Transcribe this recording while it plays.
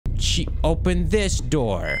she open this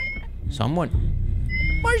door? Someone...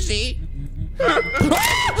 Marcy!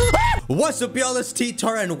 What's up, y'all? It's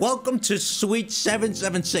T-Tar, and welcome to Suite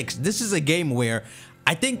 776. This is a game where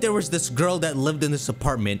I think there was this girl that lived in this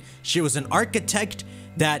apartment. She was an architect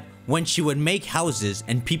that when she would make houses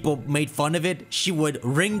and people made fun of it, she would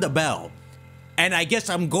ring the bell. And I guess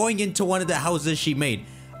I'm going into one of the houses she made.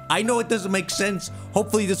 I know it doesn't make sense.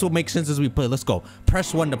 Hopefully this will make sense as we play. Let's go.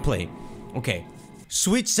 Press 1 to play. Okay.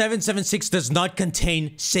 Suite 776 does not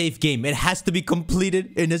contain save game. It has to be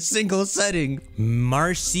completed in a single setting.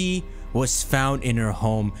 Marcy was found in her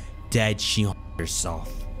home dead. She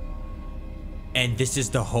herself. And this is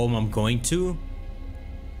the home I'm going to?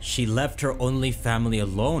 She left her only family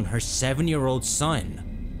alone, her 7-year-old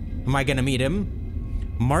son. Am I gonna meet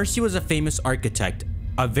him? Marcy was a famous architect,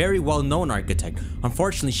 a very well-known architect.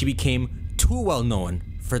 Unfortunately, she became too well-known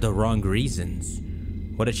for the wrong reasons.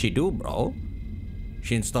 What did she do, bro?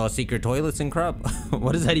 She installed secret toilets and crap?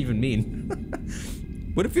 What does that even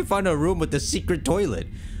mean? What if you find a room with a secret toilet?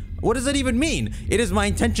 What does that even mean? It is my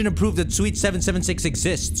intention to prove that Suite 776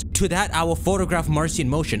 exists. To that, I will photograph Marcy in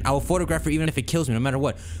motion. I will photograph her even if it kills me, no matter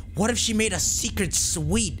what. What if she made a secret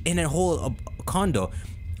suite in a whole condo?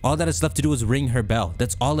 All that is left to do is ring her bell.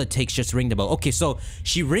 That's all it takes, just ring the bell. Okay, so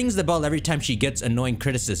she rings the bell every time she gets annoying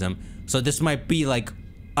criticism. So this might be like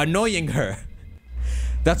annoying her.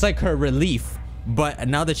 That's like her relief. But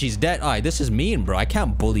now that she's dead, alright, this is mean, bro. I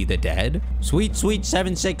can't bully the dead. Suite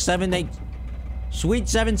 7678. Suite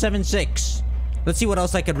 776. Let's see what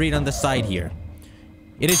else I could read on the side here.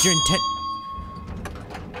 It is your intent.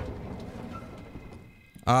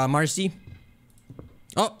 Marcy?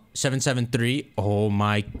 Oh, 773. Oh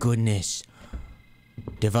my goodness.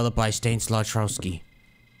 Developed by Stanislaw Truchowski.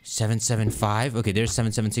 775. Okay, there's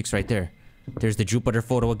 776 right there. There's the Jupiter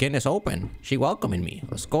photo again. It's open. She welcoming me.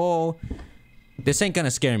 Let's go. This ain't gonna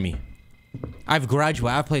scare me. I've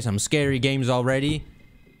graduated. I've played some scary games already.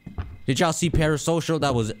 Did y'all see Parasocial?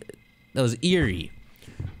 That was eerie.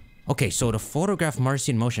 Okay, so to photograph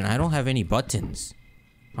Marcy in motion, I don't have any buttons.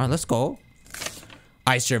 Alright, let's go.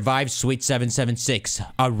 I survived Suite 776.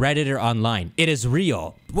 A Redditor online. It is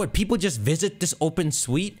real. What, people just visit this open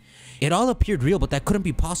suite? It all appeared real, but that couldn't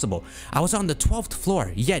be possible. I was on the 12th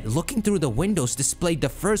floor, yet looking through the windows displayed the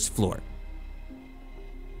first floor.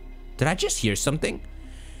 Did I just hear something?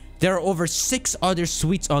 There are over 6 other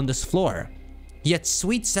suites on this floor. Yet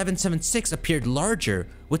Suite 776 appeared larger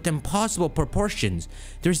with impossible proportions.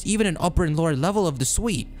 There's even an upper and lower level of the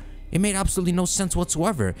suite. It made absolutely no sense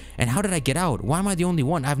whatsoever. And how did I get out? Why am I the only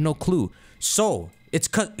one? I have no clue. So, it's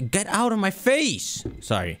get out of my face.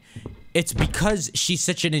 Sorry. It's because she's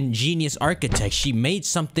such an ingenious architect. She made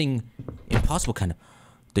something impossible kind of.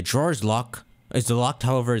 The drawer is locked.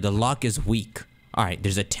 However, the lock is weak. Alright,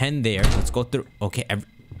 there's a 10 there. Let's go through. Okay,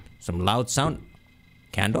 some loud sound.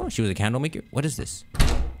 Candle? She was a candle maker? What is this?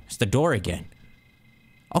 It's the door again.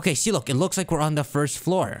 Okay, see, look. It looks like we're on the first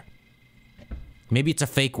floor. Maybe it's a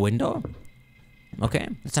fake window? Okay.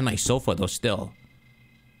 That's a nice sofa, though, still.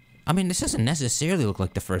 I mean, this doesn't necessarily look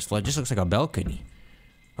like the first floor. It just looks like a balcony.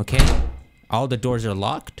 Okay. All the doors are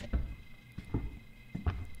locked.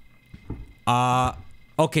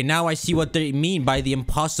 Okay, now I see what they mean by the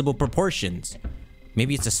impossible proportions.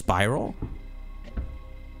 Maybe it's a spiral?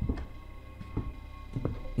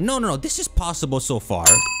 No. This is possible so far.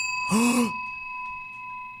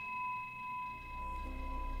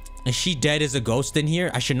 Is she dead as a ghost in here?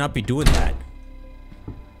 I should not be doing that.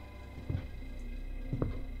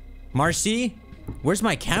 Marcy? Where's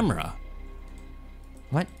my camera?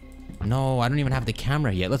 What? No, I don't even have the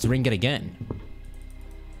camera yet. Let's ring it again.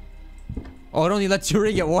 Oh, it only lets you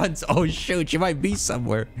ring it once. Oh, shoot. She might be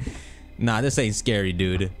somewhere. Nah, this ain't scary,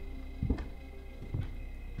 dude.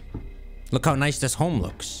 Look how nice this home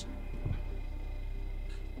looks.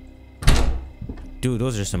 Dude,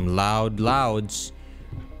 those are some louds.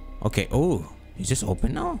 Okay, oh. Is this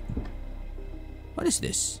open now? What is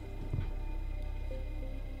this?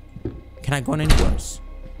 Can I go in any doors?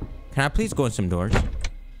 Can I please go in some doors?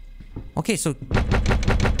 Okay, so...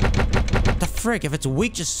 The frick? If it's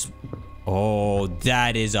weak, just... Oh,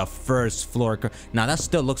 that is a first floor... Now, that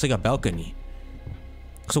still looks like a balcony.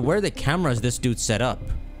 So where are the cameras this dude set up?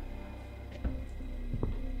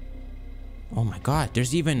 Oh my god,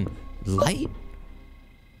 there's even light?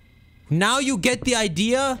 Now you get the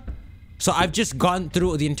idea? So I've just gone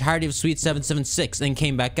through the entirety of Suite 776 and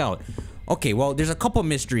came back out. Okay, well, there's a couple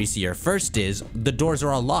mysteries here. First is, the doors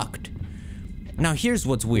are all locked. Now here's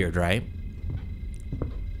what's weird, right?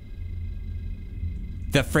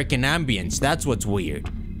 The freaking ambience, that's what's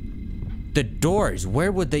weird. The doors,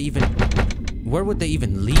 where would they even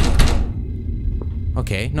lead?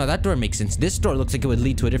 Okay, no, that door makes sense. This door looks like it would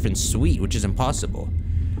lead to a different suite, which is impossible.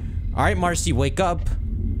 Alright, Marcy, wake up.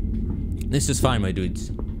 This is fine, my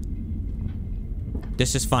dudes.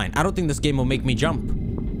 This is fine. I don't think this game will make me jump.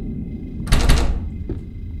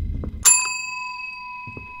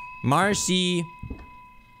 Marcy.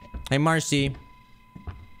 Hey, Marcy.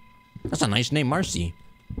 That's a nice name, Marcy.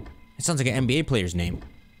 It sounds like an NBA player's name.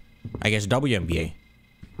 I guess WNBA.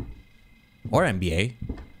 Or NBA.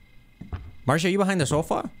 Marcy, are you behind the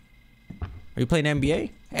sofa? Are you playing NBA?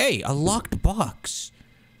 Hey, a locked box.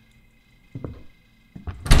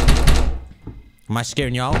 Am I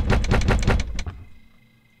scaring y'all?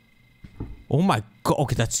 Oh my god.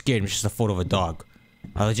 Okay, that scared me. It's just a photo of a dog.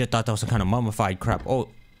 I legit thought that was some kind of mummified crap. Oh,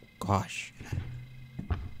 gosh.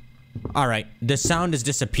 Alright, the sound has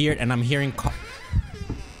disappeared and I'm hearing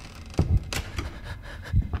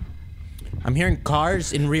I'm hearing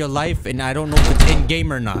cars in real life and I don't know if it's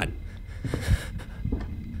in-game or not.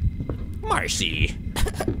 Marcy.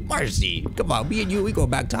 Marcy, come on, me and you, we go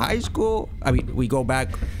back to high school. I mean, we go back...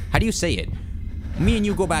 How do you say it? Me and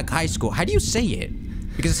you go back high school. How do you say it?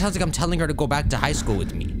 Because it sounds like I'm telling her to go back to high school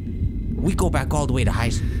with me. We go back all the way to high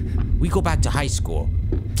school. We go back to high school.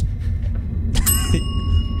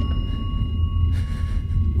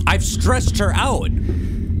 I've stressed her out.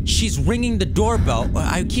 She's ringing the doorbell.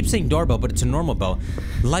 I keep saying doorbell, but it's a normal bell.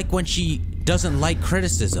 Like when she doesn't like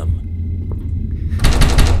criticism.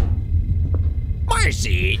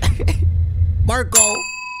 Marcy! Marco!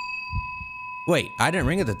 Wait, I didn't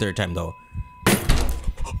ring it the third time though.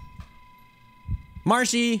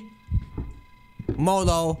 Marcy!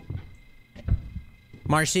 Molo!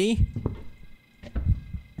 Marcy?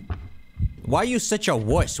 Why are you such a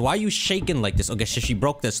wuss? Why are you shaking like this? Okay, so she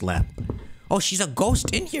broke this lamp. Oh, she's a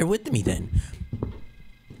ghost in here with me then.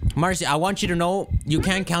 Marcy, I want you to know you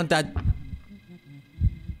can't count that.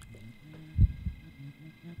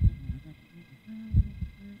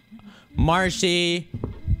 Marcy.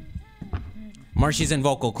 Marcy's in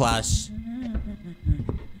vocal class.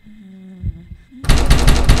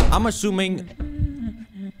 I'm assuming.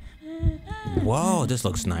 Whoa, this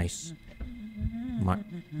looks nice. Oh my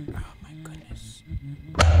goodness.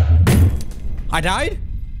 I died?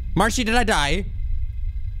 Marcy, did I die?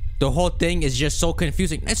 The whole thing is just so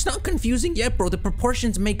confusing. It's not confusing yet, bro. The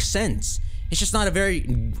proportions make sense. It's just not a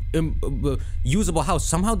very usable house.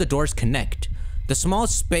 Somehow the doors connect. The small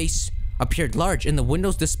space appeared large and the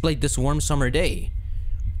windows displayed this warm summer day.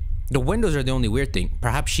 The windows are the only weird thing.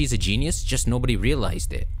 Perhaps she's a genius, just nobody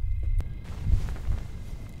realized it.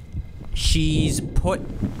 She's put...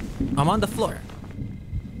 I'm on the floor.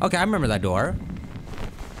 Okay, I remember that door.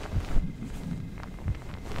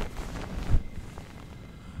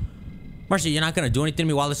 Marcy, you're not gonna do anything to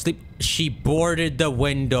me while asleep? She boarded the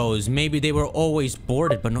windows. Maybe they were always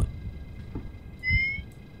boarded, but no...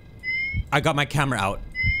 I got my camera out.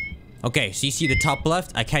 Okay, so you see the top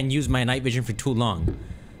left? I can't use my night vision for too long.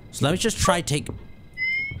 So let me just try take...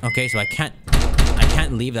 Okay, so I can't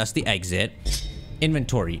leave. That's the exit.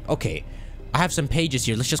 Inventory. Okay. I have some pages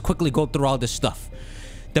here. Let's just quickly go through all this stuff.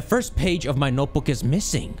 The first page of my notebook is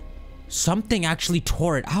missing. Something actually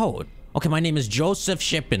tore it out. Okay, my name is Joseph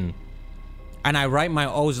Shippen. And I write my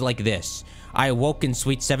O's like this. I awoke in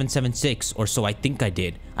suite 776, or so I think I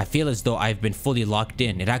did. I feel as though I've been fully locked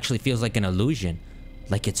in. It actually feels like an illusion.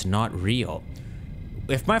 Like it's not real.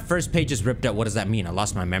 If my first page is ripped out, what does that mean? I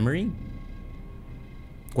lost my memory?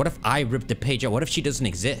 What if I ripped the page out? What if she doesn't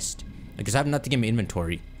exist? Because I have nothing in my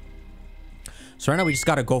inventory. So right now we just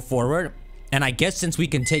gotta go forward. And I guess since we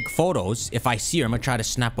can take photos, if I see her, I'm gonna try to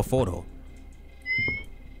snap a photo.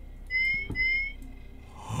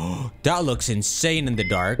 That looks insane in the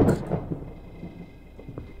dark.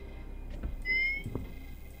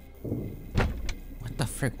 What the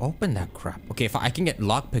frick? Open that crap. Okay, if I can get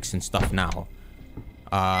lockpicks and stuff now.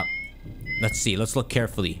 Let's see. Let's look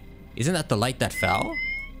carefully. Isn't that the light that fell?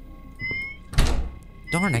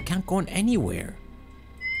 Darn, I can't go in anywhere.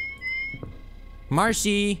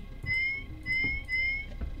 Marcy.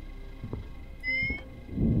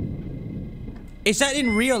 Is that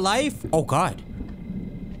in real life? Oh, God.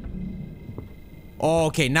 Oh,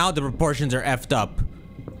 okay, now the proportions are effed up.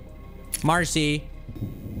 Marcy.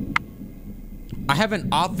 I have an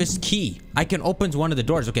office key. I can open one of the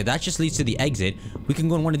doors. Okay, that just leads to the exit. We can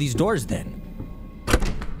go in one of these doors then.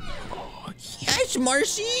 Oh, yes,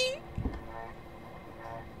 Marcy.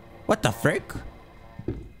 What the frick?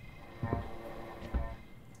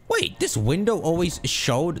 Wait, this window always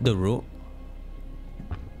showed the room?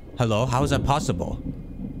 Hello, how is that possible?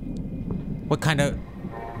 What kind of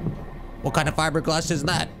fiberglass is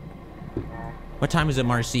that? What time is it,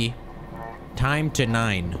 Marcy? Time to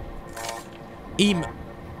 9. Email.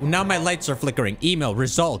 Now my lights are flickering. Email.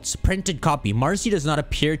 Results. Printed copy. Marcy does not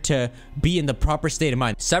appear to be in the proper state of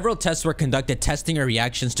mind. Several tests were conducted testing her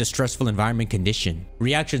reactions to stressful environment condition.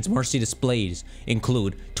 Reactions Marcy displays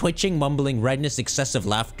include twitching, mumbling, redness, excessive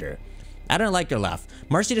laughter. I don't like her laugh.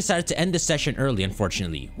 Marcy decided to end the session early,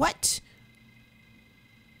 unfortunately. What?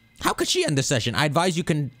 How could she end the session? I advise you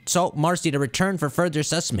consult Marcy to return for further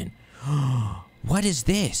assessment. What is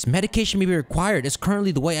this? Medication may be required. It's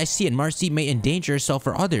currently the way I see it. Marcy may endanger herself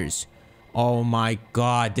or others. Oh my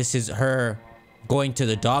god, this is her going to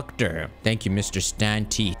the doctor. Thank you, Mr. Stan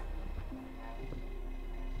T.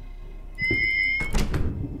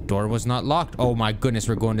 Door was not locked. Oh my goodness,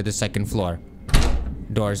 we're going to the second floor.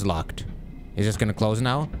 Door's locked. Is this gonna close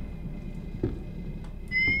now?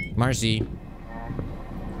 Marcy.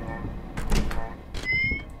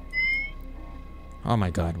 Oh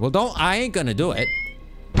my god. Well, I ain't gonna do it.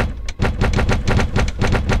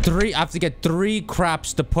 I have to get 3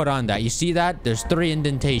 craps to put on that. You see that? There's 3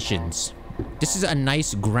 indentations. This is a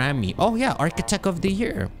nice Grammy. Oh yeah, Architect of the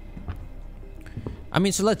Year. I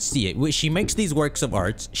mean, so let's see it. She makes these works of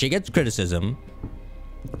arts. She gets criticism.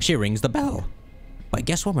 She rings the bell. But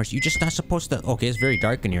guess what, Marcy? You're just not supposed to... Okay, it's very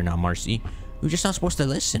dark in here now, Marcy. You're just not supposed to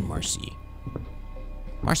listen, Marcy.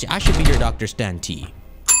 Marcy, I should be your Dr. Stan T.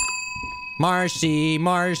 Marcy,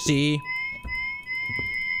 Marcy.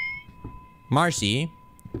 Marcy.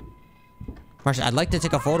 Marcy, I'd like to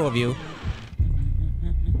take a photo of you.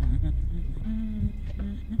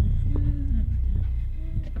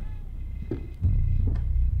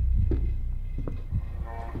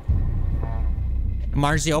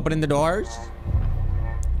 Marcy, opening the doors.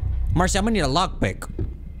 Marcy, I'm gonna need a lockpick.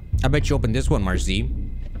 I bet you opened this one, Marcy.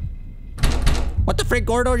 What the frick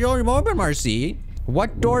door you open, Marcy?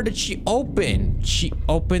 What door did she open? She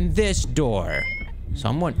opened this door.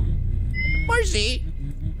 Someone... Marcy!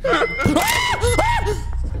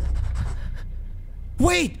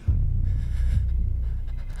 Wait!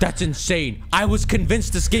 That's insane. I was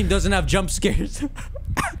convinced this game doesn't have jump scares.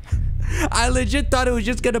 I legit thought it was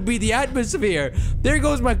just gonna be the atmosphere. There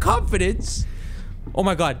goes my confidence. Oh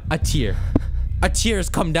my god, a tear. A tear has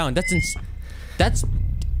come down. That's...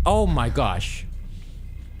 Oh my gosh.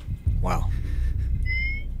 Wow.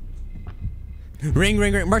 Ring,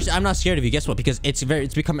 ring, ring. Marcy, I'm not scared of you. Guess what? Because it's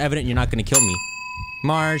become evident you're not gonna kill me.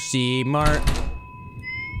 Marcy,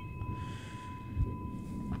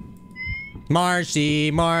 Marcy,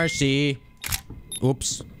 Marcy.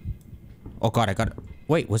 Oops. Oh god, I got it.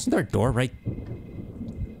 Wait, wasn't there a door right?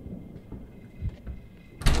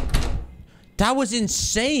 That was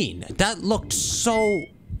insane. That looked so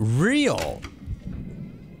real.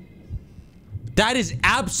 That is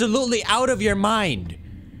absolutely out of your mind.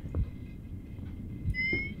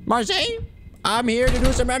 Marcy, I'm here to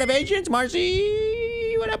do some renovations.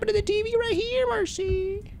 Marcy, what happened to the TV right here,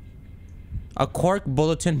 Marcy? A cork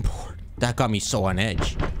bulletin board. That got me so on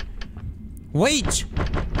edge. Wait,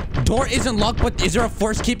 door isn't locked, but is there a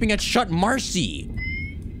force keeping it shut? Marcy.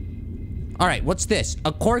 All right, what's this?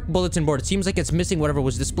 A cork bulletin board. It seems like it's missing whatever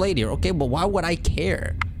was displayed here. Okay, but why would I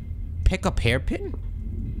care? Pick up hairpin?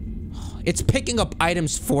 It's picking up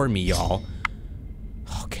items for me, y'all.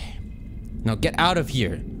 Okay. Now get out of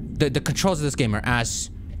here. The controls of this game are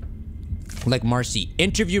ass like Marcy.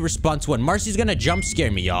 Interview response 1. Marcy's gonna jump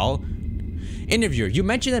scare me, y'all. Interviewer, you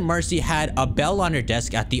mentioned that Marcy had a bell on her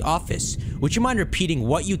desk at the office. Would you mind repeating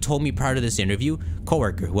what you told me prior to this interview?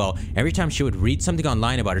 Coworker, well, every time she would read something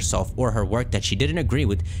online about herself or her work that she didn't agree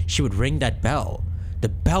with, she would ring that bell. The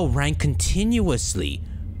bell rang continuously.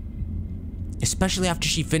 Especially after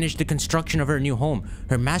she finished the construction of her new home.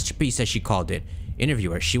 Her masterpiece, as she called it.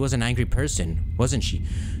 Interviewer, she was an angry person, wasn't she?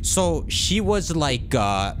 So she was like,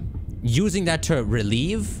 using that to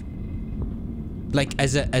relieve? Like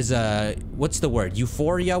as a, what's the word?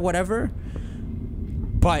 Euphoria, whatever?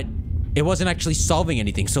 But it wasn't actually solving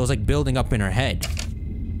anything, so it was like building up in her head.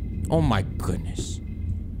 Oh my goodness.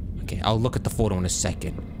 Okay, I'll look at the photo in a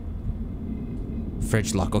second.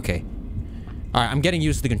 Fridge lock, okay. Alright, I'm getting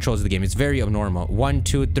used to the controls of the game. It's very abnormal. 1,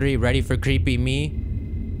 2, 3, ready for creepy me?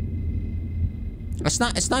 It's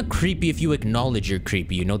not creepy if you acknowledge you're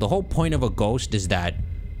creepy, you know? The whole point of a ghost is that...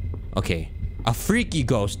 Okay. A freaky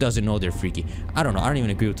ghost doesn't know they're freaky. I don't know. I don't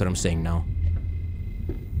even agree with what I'm saying now.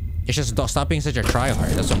 It's just stop being such a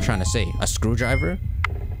tryhard. That's what I'm trying to say. A screwdriver?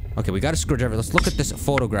 Okay, we got a screwdriver. Let's look at this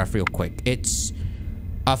photograph real quick. It's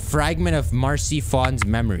a fragment of Marcy Fawn's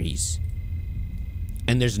memories.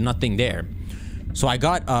 And there's nothing there. So I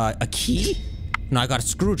got a key? No, I got a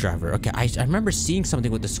screwdriver. Okay, I remember seeing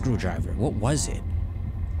something with the screwdriver. What was it?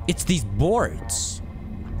 It's these boards.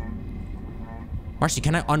 Marcy,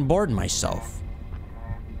 can I unboard myself?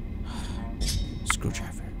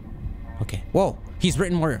 screwdriver. Okay. Whoa. He's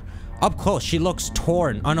written more. Up close, she looks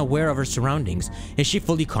torn, unaware of her surroundings. Is she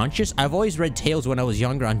fully conscious? I've always read tales when I was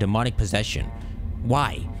younger on demonic possession.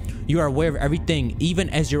 Why? You are aware of everything, even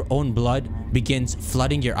as your own blood begins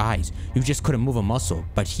flooding your eyes. You just couldn't move a muscle,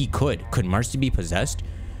 but he could. Could Marcy be possessed?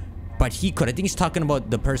 But he could. I think he's talking about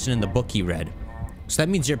the person in the book he read. So that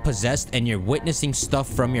means you're possessed and you're witnessing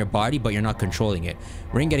stuff from your body, but you're not controlling it.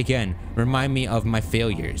 Ring it again. Remind me of my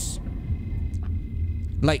failures.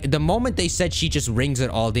 Like, the moment they said she just rings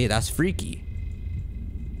it all day, that's freaky.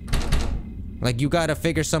 Like, you gotta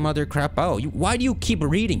figure some other crap out. Why do you keep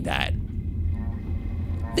reading that?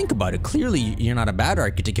 Think about it. Clearly, you're not a bad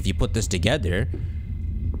architect if you put this together.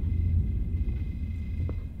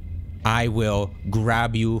 I will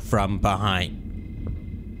grab you from behind.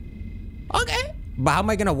 Okay. But how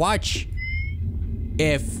am I gonna watch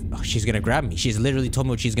if... Oh, she's gonna grab me. She's literally told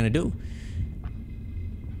me what she's gonna do.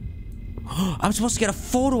 I'm supposed to get a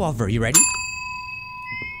photo of her. You ready?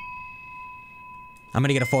 I'm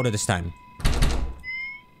gonna get a photo this time.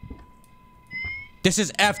 This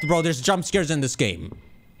is effed, bro. There's jump scares in this game.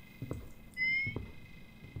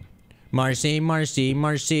 Marcy, Marcy,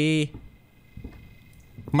 Marcy.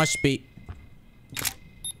 Must be.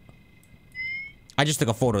 I just took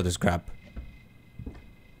a photo of this crap.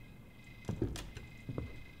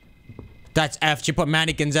 That's effed. She put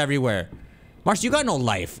mannequins everywhere. Marcy, you got no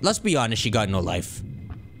life. Let's be honest, she got no life.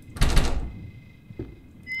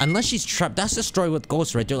 Unless she's trapped. That's the story with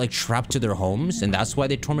ghosts, right? They're like trapped to their homes, and that's why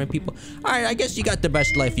they torment people. Alright, I guess you got the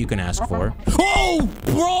best life you can ask for. Oh,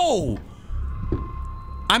 bro!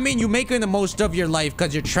 I mean, you're making the most of your life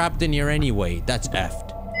because you're trapped in here anyway. That's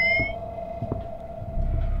effed.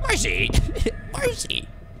 Marcy! Marcy!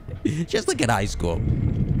 Just look at high school.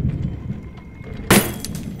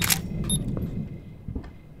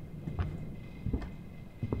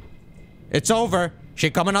 It's over. She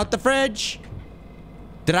coming out the fridge.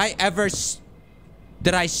 Did I ever...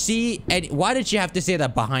 Did I see... Any, why did she have to say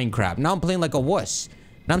that behind crap? Now I'm playing like a wuss.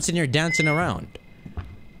 Now I'm sitting here dancing around.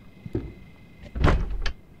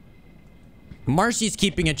 Marcy's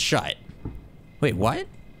keeping it shut. Wait, what?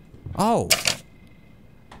 Oh.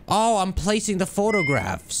 Oh, I'm placing the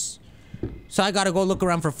photographs. So I gotta go look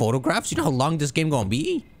around for photographs? You know how long this game gonna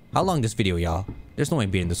be? How long this video, y'all? There's no way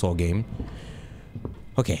beating this whole game.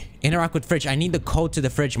 Okay, interact with fridge. I need the code to the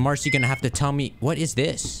fridge. Marcy gonna have to tell me. What is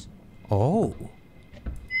this? Oh.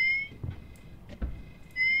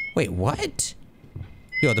 Wait, what?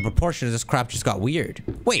 Yo, the proportion of this crap just got weird.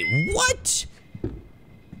 Wait, what?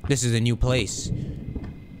 This is a new place.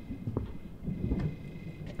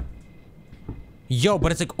 Yo,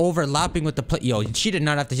 but it's like overlapping with the play. Yo, she did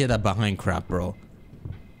not have to say that behind crap, bro.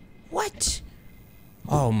 What?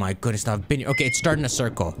 Oh my goodness, I've been here. Okay, it's starting a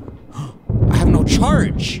circle. I have no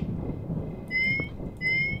charge.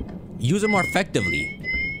 Use it more effectively.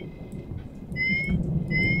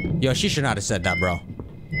 Yo, she should not have said that, bro.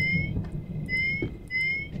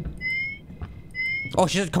 Oh,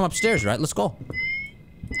 she said come upstairs, right? Let's go.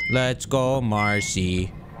 Let's go,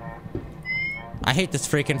 Marcy. I hate this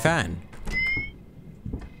freaking fan.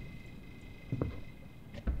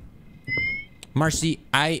 Marcy,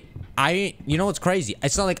 you know what's crazy?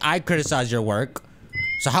 It's not like I criticize your work.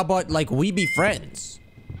 So how about, like, we be friends?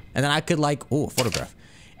 And then I could, like, oh, photograph.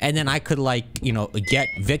 And then I could, like, you know, get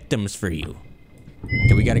victims for you.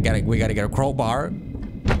 Okay, we gotta get a crowbar.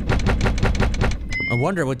 I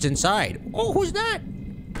wonder what's inside. Oh, who's that?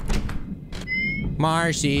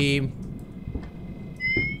 Marcy.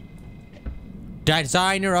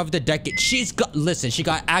 Designer of the decade. She's got, listen, she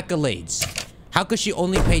got accolades. How could she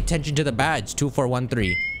only pay attention to the badge?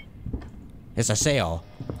 2413. It's a sale.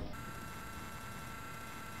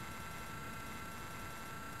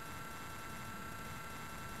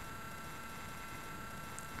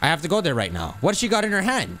 I have to go there right now. What has she got in her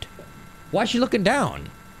hand? Why is she looking down?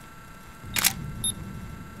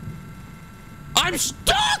 I'm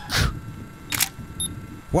stuck!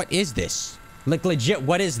 What is this? Like, legit,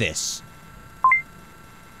 what is this?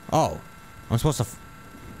 Oh. I'm supposed to...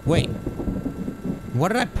 Wait. What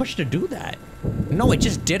did I push to do that? No, it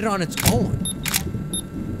just did it on its own.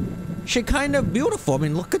 She kind of beautiful. I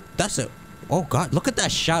mean, look at... That's a... Oh, God. Look at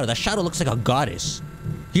that shadow. That shadow looks like a goddess.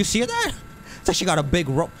 You see that? It's like she got a big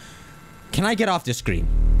rope. Can I get off this screen?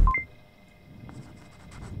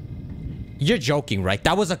 You're joking, right?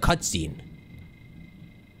 That was a cutscene.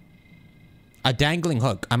 A dangling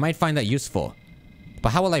hook. I might find that useful. But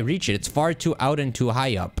how will I reach it? It's far too out and too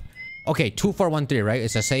high up. Okay, 2413, right?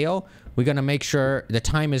 It's a sale. We're gonna make sure the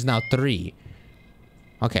time is now 3.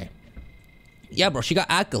 Okay. Yeah, bro, she got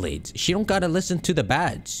accolades. She don't gotta listen to the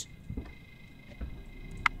bads.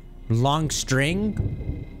 Long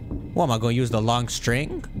string? What, am I going to use the long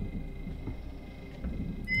string?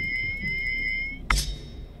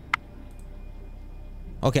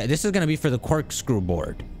 Okay, this is going to be for the corkscrew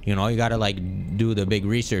board. You know, you got to like do the big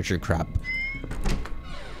researcher crap.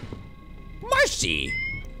 Marcy!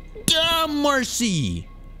 Damn, Marcy!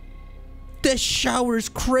 This shower's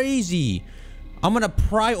crazy. I'm going to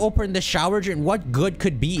pry open the shower drain. What good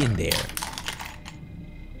could be in there?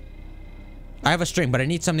 I have a string, but I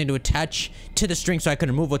need something to attach to the string so I can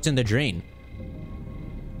remove what's in the drain.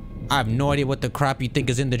 I have no idea what the crap you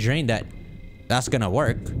think is in the drain that's gonna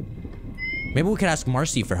work. Maybe we could ask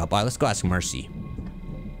Marcy for help. Alright, let's go ask Marcy.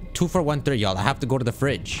 2413, y'all. I have to go to the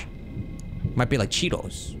fridge. Might be like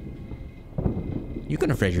Cheetos. You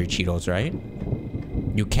can refrigerate Cheetos, right?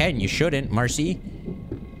 You can. You shouldn't, Marcy.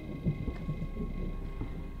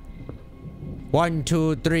 1,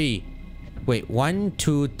 2, 3. Wait, 1,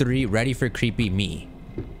 2, 3, ready for creepy me.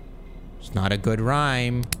 It's not a good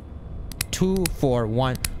rhyme. 2, 4,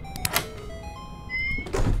 1.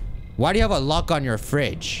 Why do you have a lock on your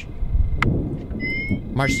fridge?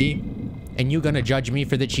 Marcy, and you gonna judge me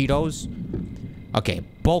for the Cheetos? Okay,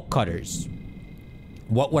 bolt cutters.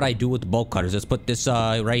 What would I do with bolt cutters? Let's put this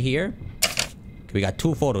right here. Okay, we got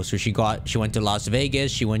 2 photos. So she went to Las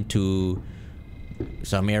Vegas. She went to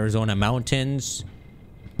some Arizona mountains.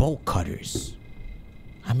 Bolt cutters.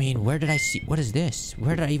 I mean, where did I see... What is this?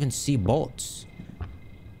 Where did I even see bolts?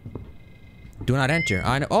 Do not enter.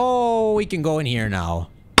 Oh, we can go in here now.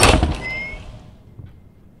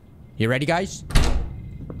 You ready, guys?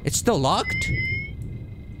 It's still locked?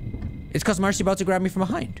 It's because Marcy about to grab me from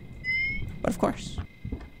behind. But of course.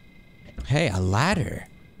 Hey, a ladder.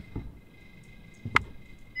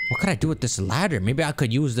 What could I do with this ladder? Maybe I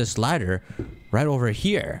could use this ladder right over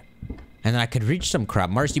here. And then I could reach some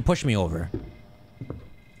crap. Marcy, push me over.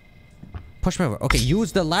 Push me over. Okay,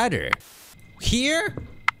 use the ladder. Here?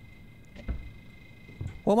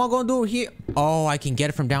 What am I gonna do here? Oh, I can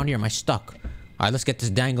get it from down here. Am I stuck? Alright, let's get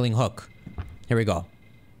this dangling hook. Here we go.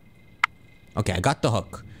 Okay, I got the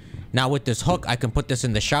hook. Now with this hook, I can put this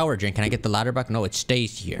in the shower drain. Can I get the ladder back? No, it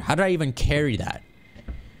stays here. How did I even carry that?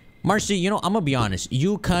 Marcy, you know, I'm gonna be honest.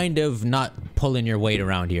 You kind of not pulling your weight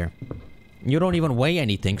around here. You don't even weigh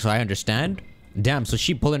anything, so I understand. Damn, so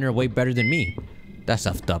she pulling her weight better than me. That's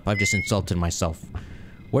effed up. I've just insulted myself.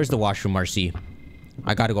 Where's the washroom, Marcy?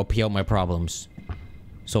 I gotta go pee out my problems.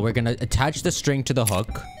 So we're gonna attach the string to the hook.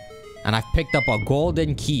 And I've picked up a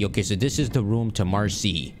golden key. Okay, so this is the room to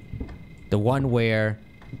Marcy. The one where...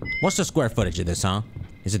 What's the square footage of this, huh?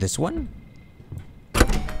 Is it this one?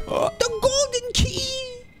 The golden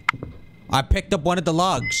key! I picked up one of the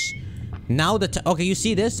logs. Now the... Okay, you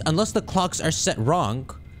see this? Unless the clocks are set wrong.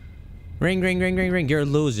 Ring, ring, ring, ring, ring. You're a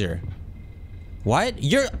loser. What?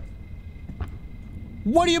 You're...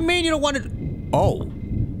 What do you mean you don't want to... Oh.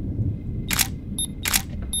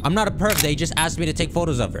 I'm not a perv. They just asked me to take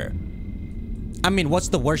photos of her. I mean, what's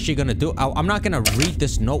the worst you're gonna do? I'm not gonna read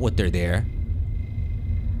this note with her there.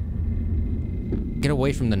 Get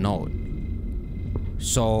away from the note.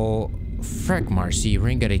 So... Frick, Marcy.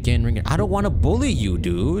 Ring it again, ring it. I don't want to bully you,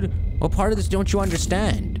 dude. What part of this don't you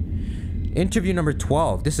understand? Interview number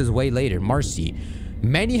 12. This is way later. Marcy.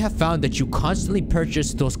 Many have found that you constantly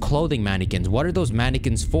purchase those clothing mannequins. What are those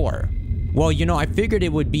mannequins for? Well, you know, I figured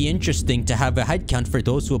it would be interesting to have a head count for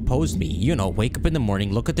those who oppose me. You know, wake up in the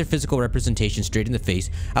morning, look at their physical representation straight in the face.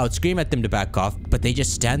 I would scream at them to back off, but they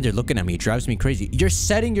just stand there looking at me. It drives me crazy. You're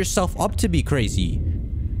setting yourself up to be crazy.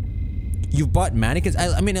 You bought mannequins?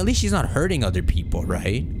 I mean, at least she's not hurting other people,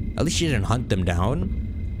 right? At least she didn't hunt them down.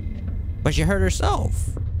 But she hurt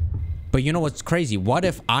herself. But you know what's crazy? What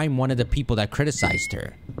if I'm one of the people that criticized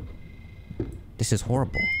her? This is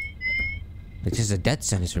horrible. This is a death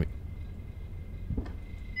sentence for me.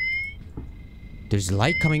 There's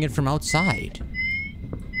light coming in from outside.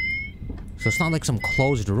 So it's not like some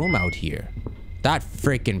closed room out here. That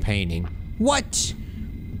freaking painting. What?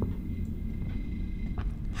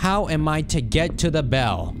 How am I to get to the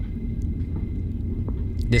bell?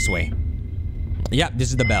 This way. Yep, this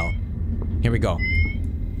is the bell. Here we go.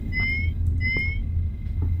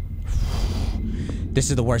 This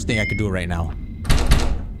is the worst thing I could do right now.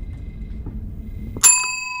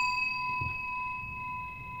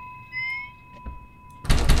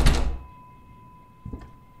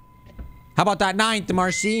 How about that 9th,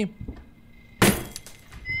 Marcy?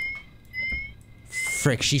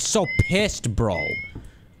 Frick, she's so pissed, bro.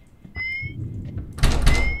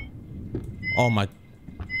 Oh my...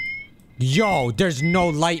 Yo, there's no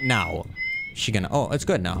light now. She gonna... Oh, it's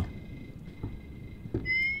good now.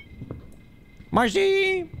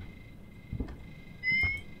 Marcy!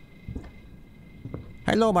 How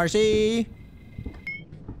Hello, Marcy.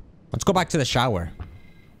 Let's go back to the shower.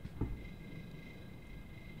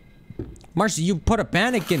 Marcy, you put a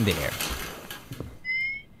panic in there.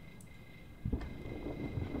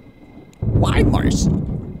 Why, Marcy?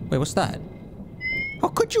 Wait, what's that? How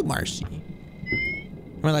could you, Marcy?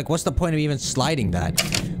 I mean, like, what's the point of even sliding that?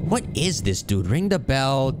 What is this, dude? Ring the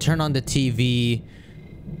bell, turn on the TV,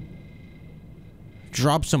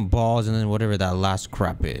 drop some balls, and then whatever that last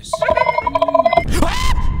crap is.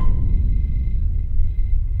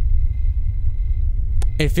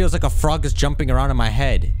 It feels like a frog is jumping around in my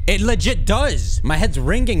head. It legit does. My head's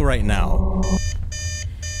ringing right now. All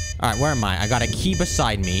right, where am I? I got a key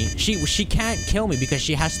beside me. She can't kill me because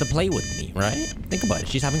she has to play with me, right? Think about it.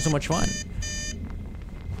 She's having so much fun.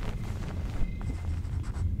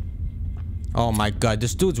 Oh my god,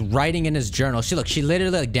 this dude's writing in his journal. She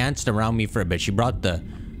literally like danced around me for a bit. She brought the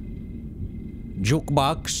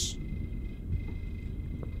jukebox.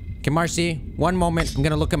 Okay, Marcy, one moment. I'm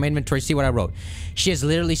gonna look at my inventory, see what I wrote. She is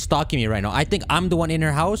literally stalking me right now. I think I'm the one in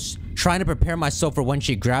her house trying to prepare myself for when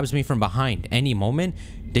she grabs me from behind. Any moment.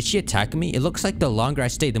 Did she attack me? It looks like the longer I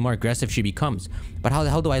stay, the more aggressive she becomes. But how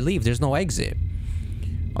the hell do I leave? There's no exit.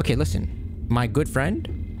 Okay, listen. My good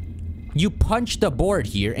friend, you punch the board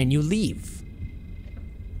here and you leave.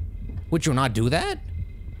 Would you not do that?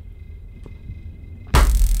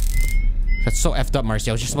 That's so effed up,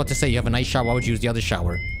 Marcy. I was just about to say you have a nice shower. Why would you use the other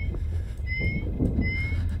shower?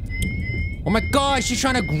 Oh my god, she's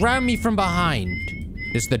trying to grab me from behind.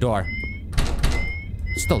 This is the door.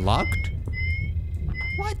 It's still locked?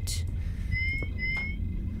 What?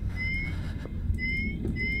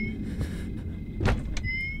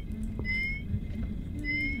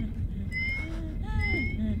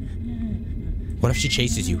 What if she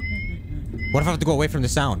chases you? What if I have to go away from the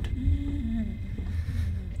sound?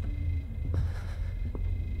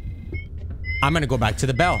 I'm gonna go back to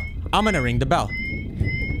the bell. I'm gonna ring the bell.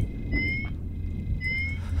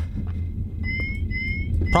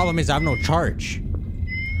 Problem is, I have no charge.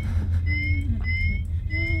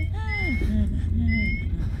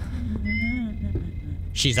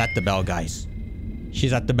 She's at the bell, guys.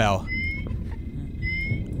 She's at the bell.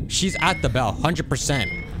 She's at the bell,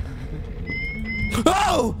 100%.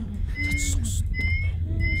 Oh! That's so stupid.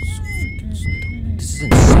 So freaking stupid. This is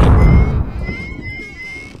insane.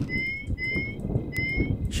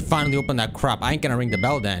 She finally opened that crap. I ain't gonna ring the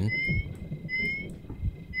bell then.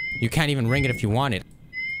 You can't even ring it if you want it.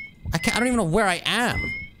 I don't even know where I am.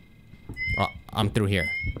 Oh, I'm through here.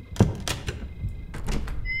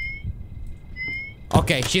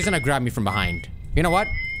 Okay, she's gonna grab me from behind. You know what?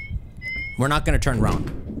 We're not gonna turn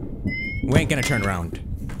around. We ain't gonna turn around.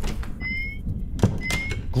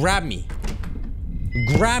 Grab me.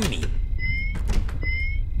 Grab me.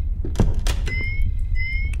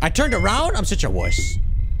 I turned around? I'm such a wuss.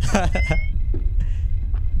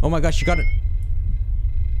 Oh my gosh, she got it.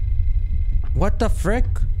 What the frick?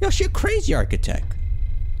 Yo, she a crazy architect.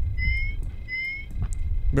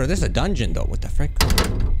 Bro, this is a dungeon though. What the frick?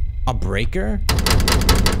 A breaker?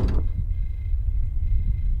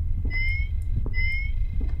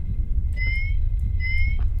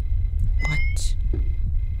 What?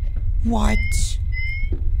 What?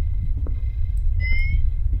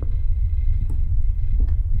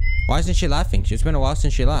 Why isn't she laughing? It's been a while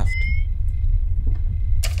since she laughed.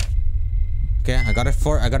 Okay, I got a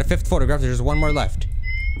fifth photograph. There's one more left.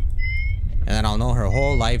 And then I'll know her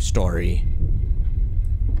whole life story.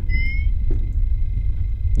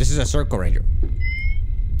 This is a circle ranger.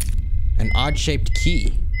 An odd-shaped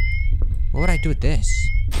key. What would I do with this?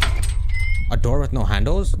 A door with no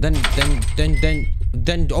handles? Then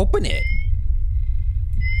open it.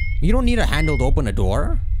 You don't need a handle to open a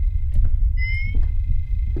door.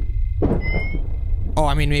 Oh,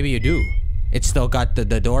 I mean, maybe you do. It's still got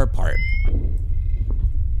the door part.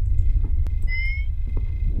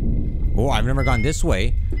 Oh, I've never gone this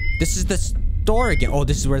way. This is the door again. Oh,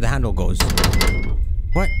 this is where the handle goes.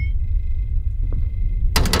 What?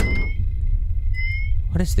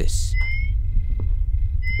 What is this?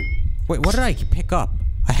 Wait, what did I pick up?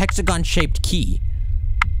 A hexagon-shaped key.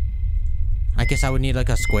 I guess I would need like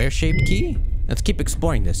a square-shaped key? Let's keep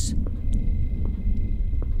exploring this.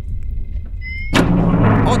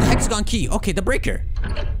 Oh, the hexagon key. Okay, the breaker.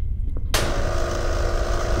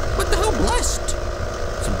 What the hell, blessed?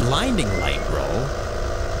 It's a blinding light, bro.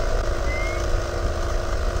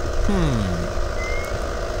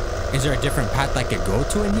 Is there a different path I could go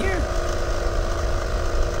to in here?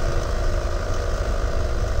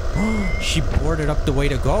 She boarded up the way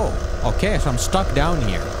to go. Okay, so I'm stuck down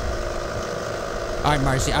here. Alright,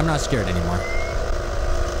 Marcy, I'm not scared anymore.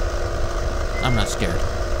 I'm not scared.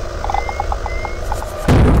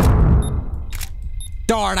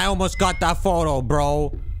 Darn, I almost got that photo,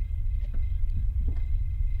 bro.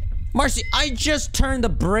 Marcy, I just turned the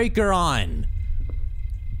breaker on.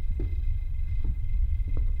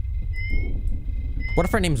 What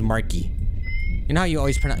if her name's Marky? You know how you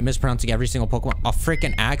always mispronouncing every single Pokemon? A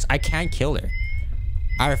freaking axe? I can't kill her.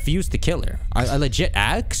 I refuse to kill her. A legit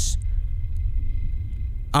axe?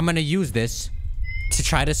 I'm gonna use this to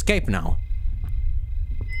try to escape now.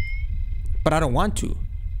 But I don't want to.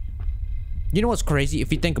 You know what's crazy?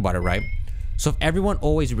 If you think about it, right? So if everyone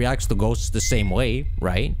always reacts to ghosts the same way,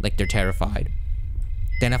 right? Like they're terrified.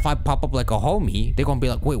 Then if I pop up like a homie, they're gonna be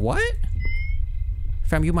like, wait, what?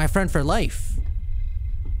 Fam, you my friend for life.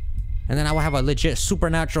 And then I will have a legit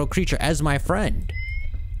supernatural creature as my friend.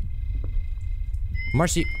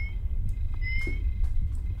 Marcy.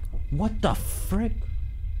 What the frick?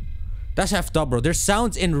 That's effed up, bro. There's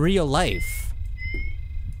sounds in real life.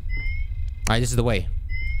 Alright, this is the way.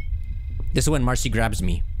 This is when Marcy grabs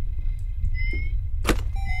me.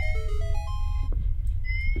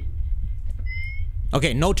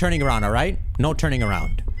 Okay, no turning around, alright? No turning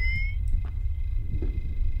around.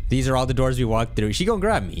 These are all the doors we walked through. She gonna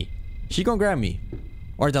grab me. She gonna grab me.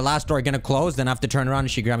 Or the last door gonna close, then I have to turn around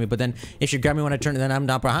and she grab me. But then, if she grab me when I turn, then I'm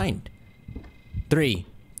not behind. 3,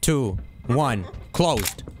 2, 1.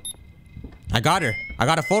 Closed. I got her. I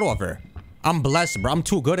got a photo of her. I'm blessed, bro. I'm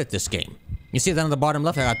too good at this game. You see down on the bottom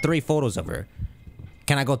left, I got 3 photos of her.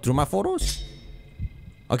 Can I go through my photos?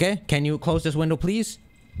 Okay, can you close this window, please?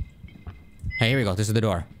 Hey, here we go. This is the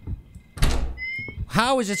door.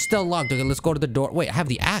 How is it still locked? Okay, let's go to the door. Wait, I have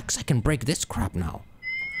the axe. I can break this crap now.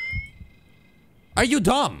 Are you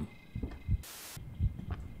dumb?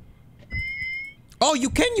 Oh, you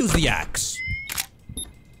can use the axe.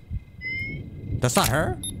 That's not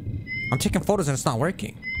her? I'm taking photos and it's not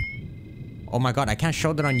working. Oh my god, I can't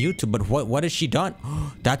show that on YouTube, but what has she done?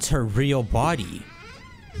 That's her real body.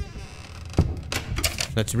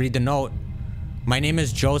 Let's read the note. My name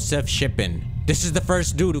is Joseph Shippen. This is the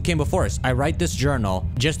first dude who came before us. I write this journal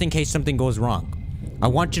just in case something goes wrong. I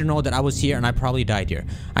want you to know that I was here and I probably died here.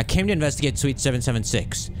 I came to investigate Suite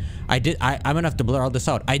 776. I'm gonna have to blur all this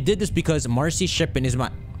out. I did this because Marcy Shippen is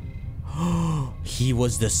my... He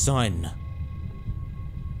was the son.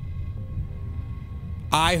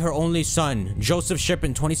 I, her only son, Joseph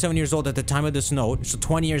Shippen, 27 years old at the time of this note, so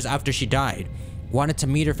 20 years after she died, wanted to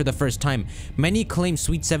meet her for the first time. Many claim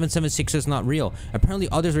Suite 776 is not real. Apparently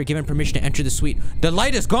others were given permission to enter the suite. The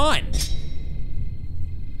light is gone!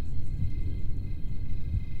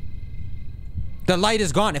 The light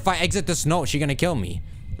is gone. If I exit this note, she's gonna kill me.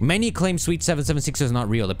 Many claim Suite 776 is not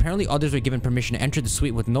real. Apparently others were given permission to enter the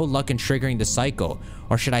suite with no luck in triggering the cycle.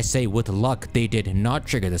 Or should I say, with luck, they did not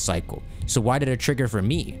trigger the cycle. So why did it trigger for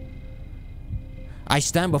me? I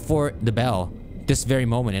stand before the bell this very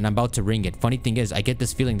moment and I'm about to ring it. Funny thing is, I get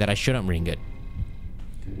this feeling that I shouldn't ring it.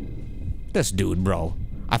 This dude, bro.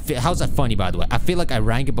 How's that funny, by the way? I feel like I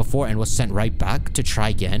rang it before and was sent right back to try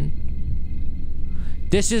again.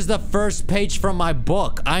 This is the first page from my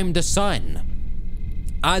book. I'm the son.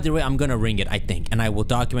 Either way, I'm gonna ring it, I think. And I will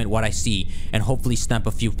document what I see and hopefully snap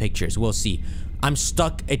a few pictures. We'll see. I'm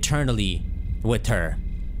stuck eternally with her.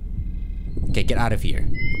 Okay, get out of here.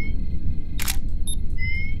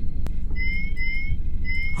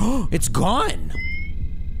 Oh, it's gone.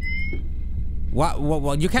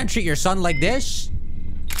 What? You can't treat your son like this?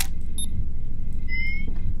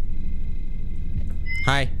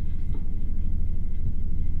 Hi.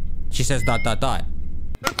 She says ...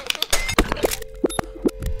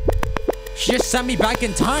 She just sent me back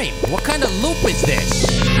in time. What kind of loop is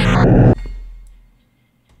this?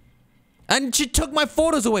 And she took my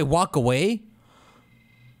photos away. Walk away.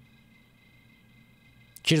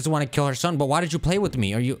 She doesn't want to kill her son, but why did you play with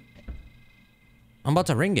me? Are you... I'm about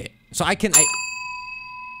to ring it. So I can...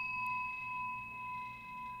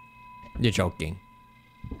 You're joking.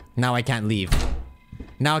 Now I can't leave.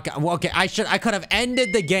 Now I can... Well, okay, I could have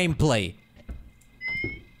ended the gameplay.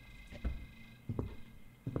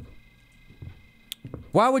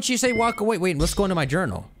 Why would she say walk away? Wait, let's go into my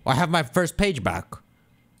journal. I have my first page back.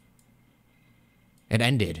 It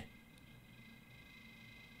ended.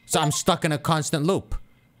 So I'm stuck in a constant loop.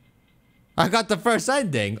 I got the first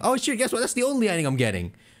ending. Oh shit, guess what? That's the only ending I'm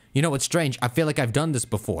getting. You know what's strange? I feel like I've done this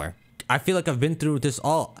before. I feel like I've been through this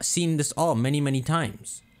all, seen this all many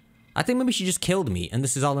times. I think maybe she just killed me and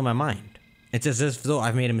this is all in my mind. It's as if though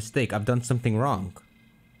I've made a mistake. I've done something wrong.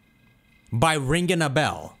 By ringing a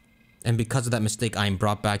bell. And because of that mistake, I am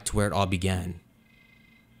brought back to where it all began.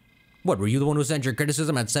 What, were you the one who sent your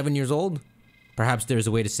criticism at 7 years old? Perhaps there is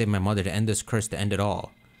a way to save my mother, to end this curse, to end it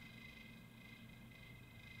all.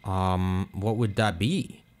 What would that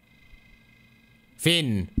be?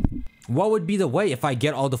 Finn. What would be the way if I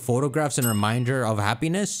get all the photographs and reminder of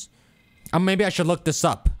happiness? Maybe I should look this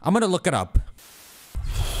up. I'm gonna look it up.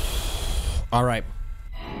 Alright.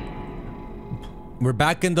 We're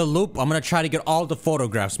back in the loop. I'm gonna try to get all the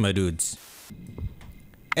photographs, my dudes.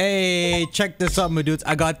 Hey, check this out, my dudes.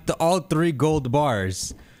 I got all 3 gold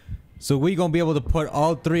bars. So we gonna be able to put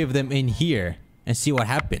all 3 of them in here and see what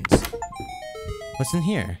happens. What's in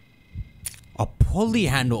here? A pulley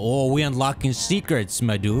handle. Oh, we unlocking secrets,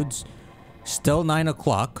 my dudes. Still 9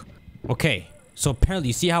 o'clock. Okay, so apparently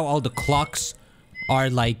you see how all the clocks are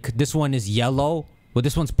like, this one is yellow, well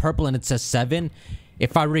this one's purple and it says 7.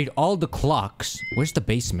 If I read all the clocks, where's the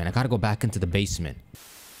basement? I gotta go back into the basement.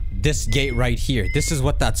 This gate right here, this is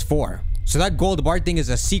what that's for. So that gold bar thing is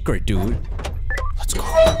a secret, dude. Let's go.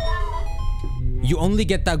 You only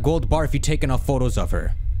get that gold bar if you take enough photos of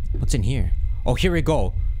her. What's in here? Oh, here we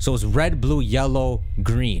go. So it's red, blue, yellow,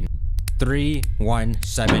 green. 3, 1,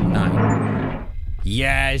 7, 9.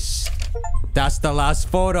 Yes! That's the last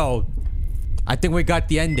photo. I think we got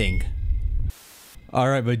the ending.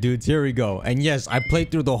 Alright, my dudes, here we go. And yes, I played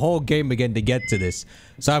through the whole game again to get to this.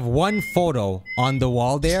 So I have 1 photo on the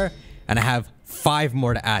wall there, and I have 5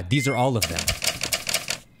 more to add. These are all of them.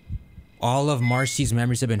 All of Marcy's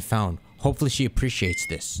memories have been found. Hopefully she appreciates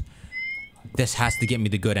this. This has to get me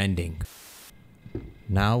the good ending.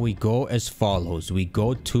 Now we go as follows. We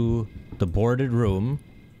go to the boarded room,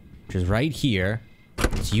 which is right here.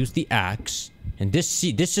 Let's use the axe. And this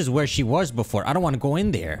is where she was before. I don't want to go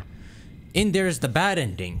in there. In there is the bad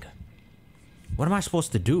ending. What am I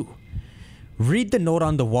supposed to do? Read the note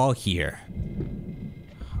on the wall here.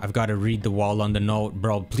 I've got to read the wall on the note,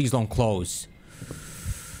 bro. Please don't close.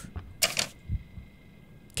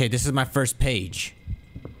 Okay, this is my first page.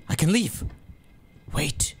 I can leave.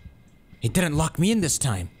 Wait. It didn't lock me in this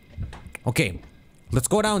time. Okay, let's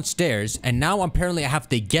go downstairs. And now apparently I have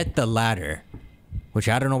to get the ladder. Which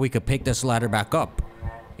I don't know, we could pick this ladder back up.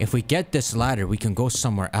 If we get this ladder, we can go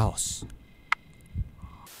somewhere else.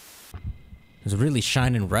 It's really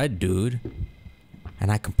shining red, dude.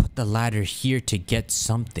 And I can put the ladder here to get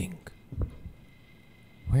something.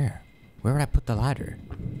 Where? Where would I put the ladder?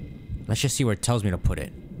 Let's just see where it tells me to put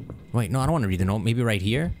it. Wait, no, I don't want to read the note. Maybe right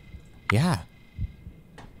here? Yeah.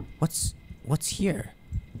 What's here?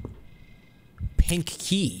 Pink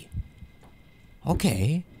key.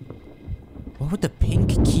 Okay. What would the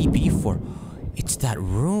pink key be for? It's that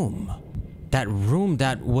room. That room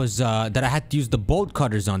that was, that I had to use the bolt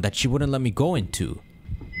cutters on that she wouldn't let me go into.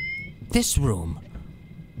 This room.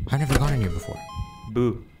 I've never gone in here before.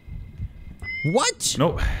 Boo. What?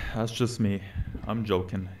 Nope, that's just me. I'm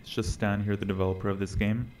joking. It's just Stan here, the developer of this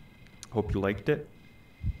game. Hope you liked it.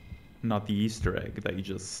 Not the Easter egg that you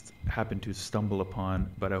just happened to stumble upon,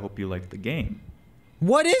 but I hope you liked the game.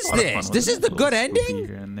 What is this? This is the good ending?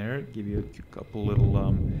 Here and there, give you a couple little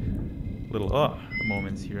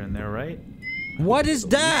moments here and there, right? What is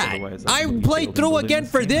that? I played through again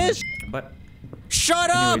for this? But shut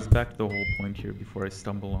up! Anyways, back to the whole point here before I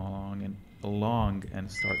stumble along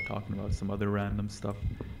and start talking about some other random stuff.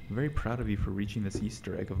 I'm very proud of you for reaching this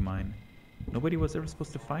Easter egg of mine. Nobody was ever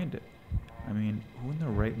supposed to find it. I mean, who in their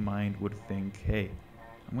right mind would think, hey,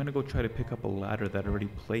 I'm gonna go try to pick up a ladder that I already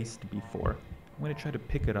placed before. I'm gonna try to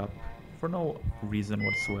pick it up for no reason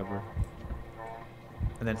whatsoever.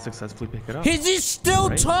 And then successfully pick it up. Is he still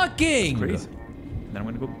talking? It's crazy. And then I'm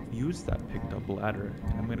gonna go use that picked up ladder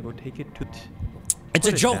and I'm gonna go take it to it's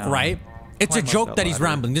a joke, right? It's a joke that he's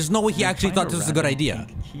rambling. There's no way he actually thought this was a good idea.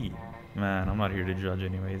 Key. Man, I'm not here to judge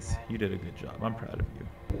anyways. You did a good job. I'm proud of you.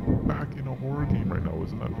 Back in a horror game right now,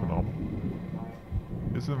 isn't that phenomenal?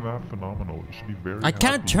 Isn't that phenomenal? You should be very I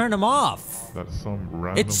can't turn him off. That some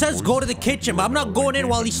random it says go to the kitchen, but I'm not going in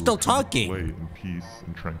while he's still talking. Play in peace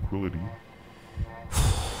and tranquility.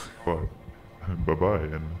 But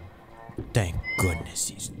bye-bye and thank goodness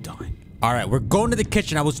he's done. Alright, we're going to the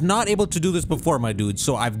kitchen. I was not able to do this before, my dude.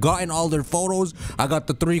 So I've gotten all their photos. I got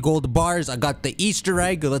the 3 gold bars. I got the Easter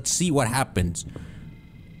egg. Let's see what happens.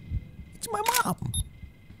 It's my mom.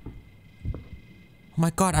 Oh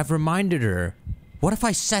my god, I've reminded her. What if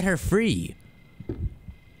I set her free?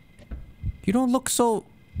 You don't look so...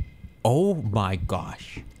 Oh my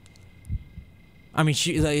gosh. I mean,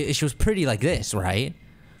 she was pretty like this, right?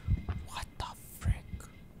 What the frick?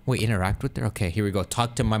 Wait, interact with her? Okay, here we go.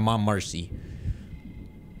 Talk to my mom, Marcy.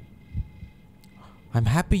 I'm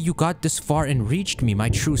happy you got this far and reached me, my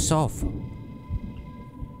true self.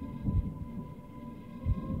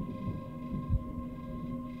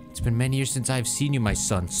 It's been many years since I've seen you, my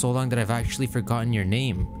son. So long that I've actually forgotten your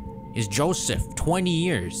name. Is Joseph. 20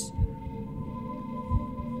 years.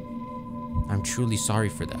 I'm truly sorry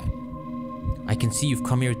for that. I can see you've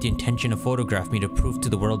come here with the intention to photograph me to prove to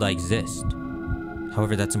the world I exist.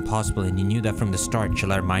 However, that's impossible and you knew that from the start.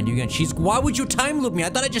 Shall I remind you again? Why would you time loop me? I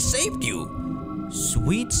thought I just saved you.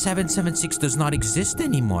 Suite 776 does not exist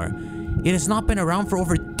anymore. It has not been around for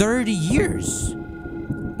over 30 years.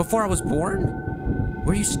 Before I was born?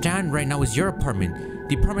 Where you stand right now is your apartment.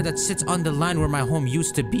 The apartment that sits on the land where my home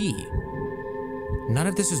used to be. None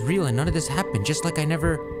of this is real and none of this happened. Just like I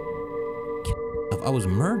was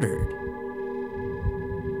murdered.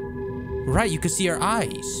 Right, you could see her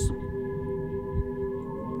eyes.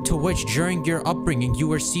 To which, during your upbringing, you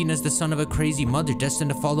were seen as the son of a crazy mother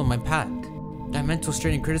destined to follow my path. That mental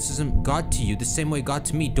strain and criticism got to you the same way it got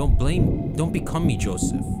to me. Don't become me,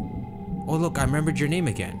 Joseph. Oh look, I remembered your name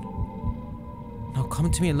again. Now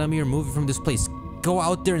come to me and let me remove you from this place. Go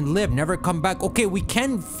out there and live, never come back. Okay, we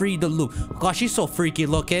can free the loop. Gosh, she's so freaky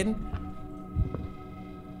looking.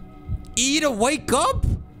 E to wake up?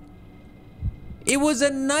 It was a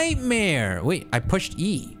nightmare. Wait, I pushed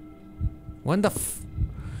E. When the f...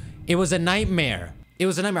 It was a nightmare. It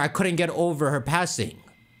was a nightmare. I couldn't get over her passing.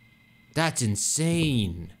 That's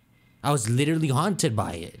insane. I was literally haunted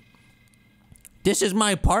by it. This is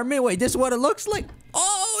my apartment? Wait, this is what it looks like?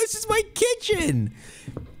 Oh, this is my kitchen.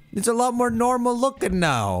 It's a lot more normal looking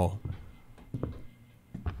now.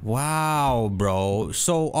 Wow, bro.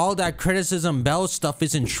 So all that criticism Belle stuff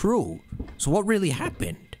isn't true. So what really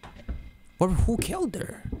happened? Who killed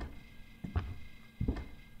her?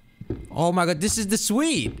 Oh my god, this is the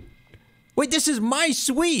suite. Wait, this is my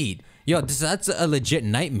suite. Yo, that's a legit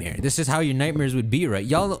nightmare. This is how your nightmares would be, right?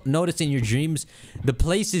 Y'all notice in your dreams, the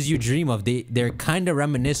places you dream of, they're kind of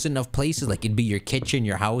reminiscent of places. Like it'd be your kitchen,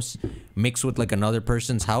 your house, mixed with like another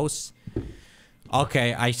person's house.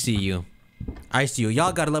 Okay, I see you. I see you.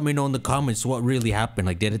 Y'all gotta let me know in the comments what really happened.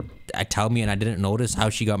 Like, did it tell me and I didn't notice how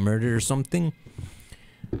she got murdered or something?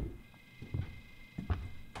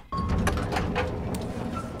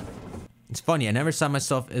 It's funny, I never saw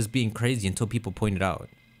myself as being crazy until people pointed out.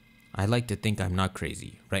 I like to think I'm not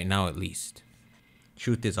crazy, right now at least.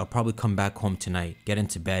 Truth is, I'll probably come back home tonight, get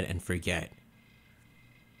into bed, and forget.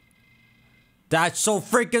 That's so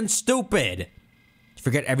freaking stupid!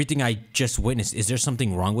 Forget everything I just witnessed. Is there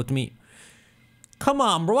something wrong with me? Come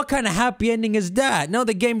on, bro, what kind of happy ending is that? Now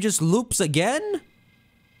the game just loops again?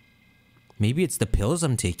 Maybe it's the pills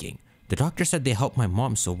I'm taking. The doctor said they helped my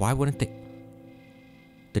mom, so why wouldn't they...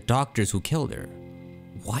 The doctors who killed her.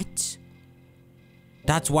 What?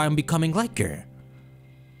 That's why I'm becoming like her.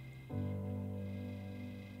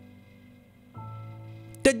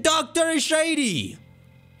 The doctor is shady!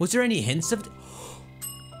 Was there any hints of...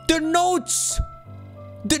 The notes!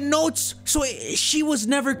 The notes! So she was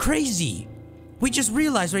never crazy. We just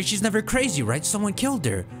realized, right? She's never crazy, right? Someone killed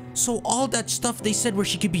her. So all that stuff they said where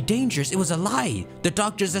she could be dangerous, it was a lie. The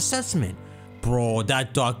doctor's assessment. Bro,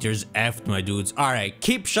 that doctor's effed, my dudes. Alright,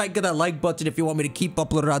 keep shiking that like button if you want me to keep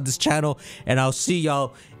uploading on this channel. And I'll see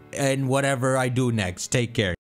y'all in whatever I do next. Take care.